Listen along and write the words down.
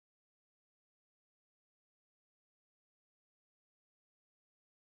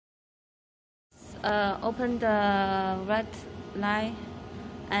open the red light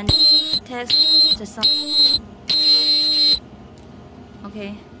and test the sound.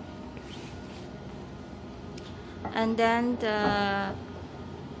 Okay. And then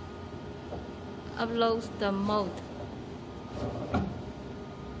upload the mode.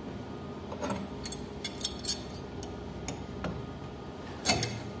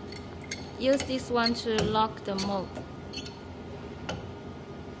 Use this one to lock the mode.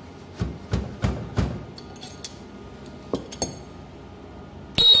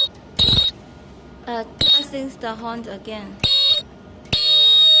 Testing the horn again.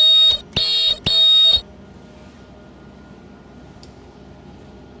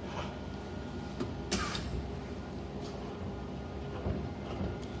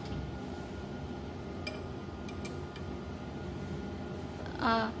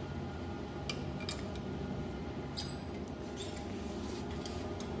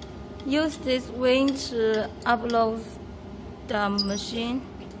 Use this wing to upload the machine,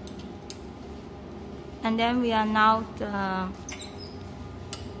 and then we are now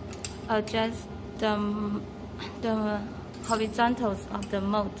adjust the horizontals of the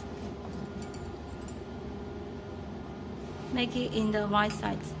mode. Make it in the right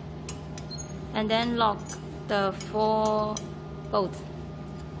side, and then lock the 4 bolts.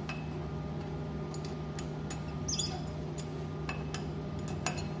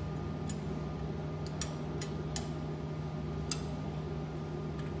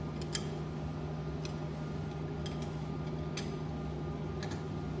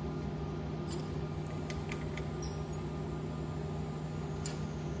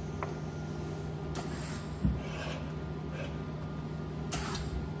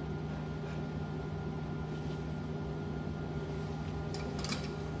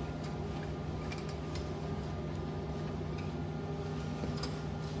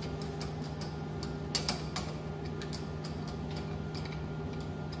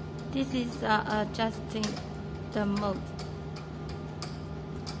 This is adjusting the mode.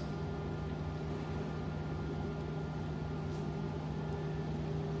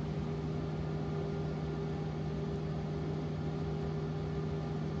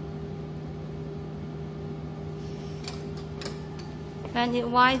 When it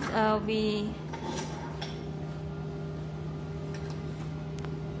white, we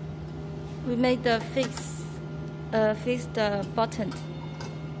make the fix the button.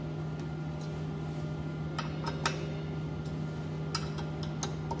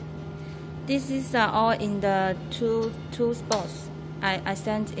 This is all in the two spots I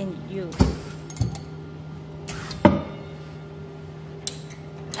sent in you.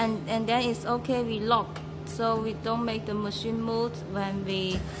 And then it's okay, we lock, so we don't make the machine move when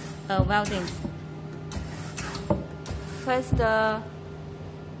we welding. Press the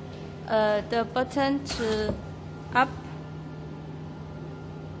button to up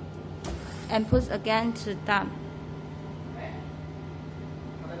and push again to down.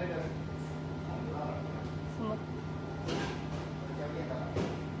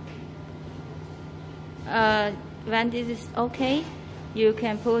 When this is okay, you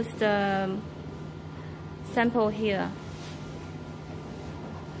can put the sample here.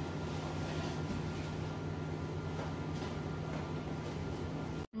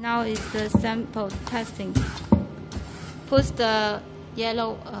 Now is the sample testing. Push the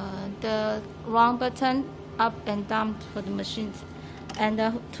yellow, the wrong button up and down for the machines, and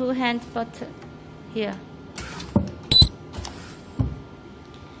the 2-hand button here.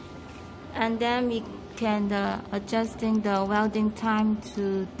 And then we can adjusting the welding time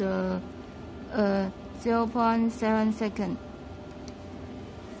to the 0.7 seconds.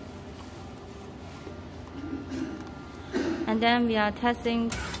 And then we are testing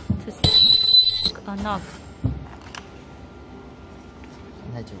to see or not.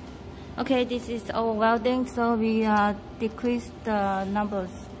 Okay, this is our welding, so we decrease the numbers.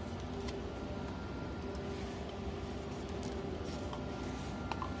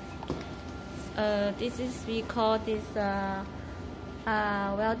 This is, we call this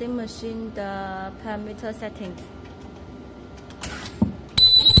welding machine the parameter settings.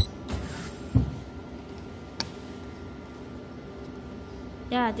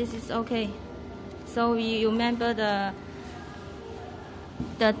 Yeah, this is okay. So you remember the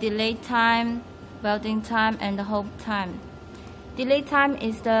delay time, welding time, and the hold time. Delay time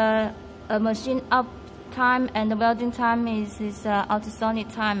is the machine up time, and the welding time is ultrasonic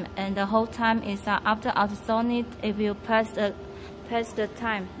time, and the hold time is after ultrasonic if you press the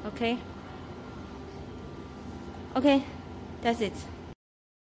time. Okay, that's it.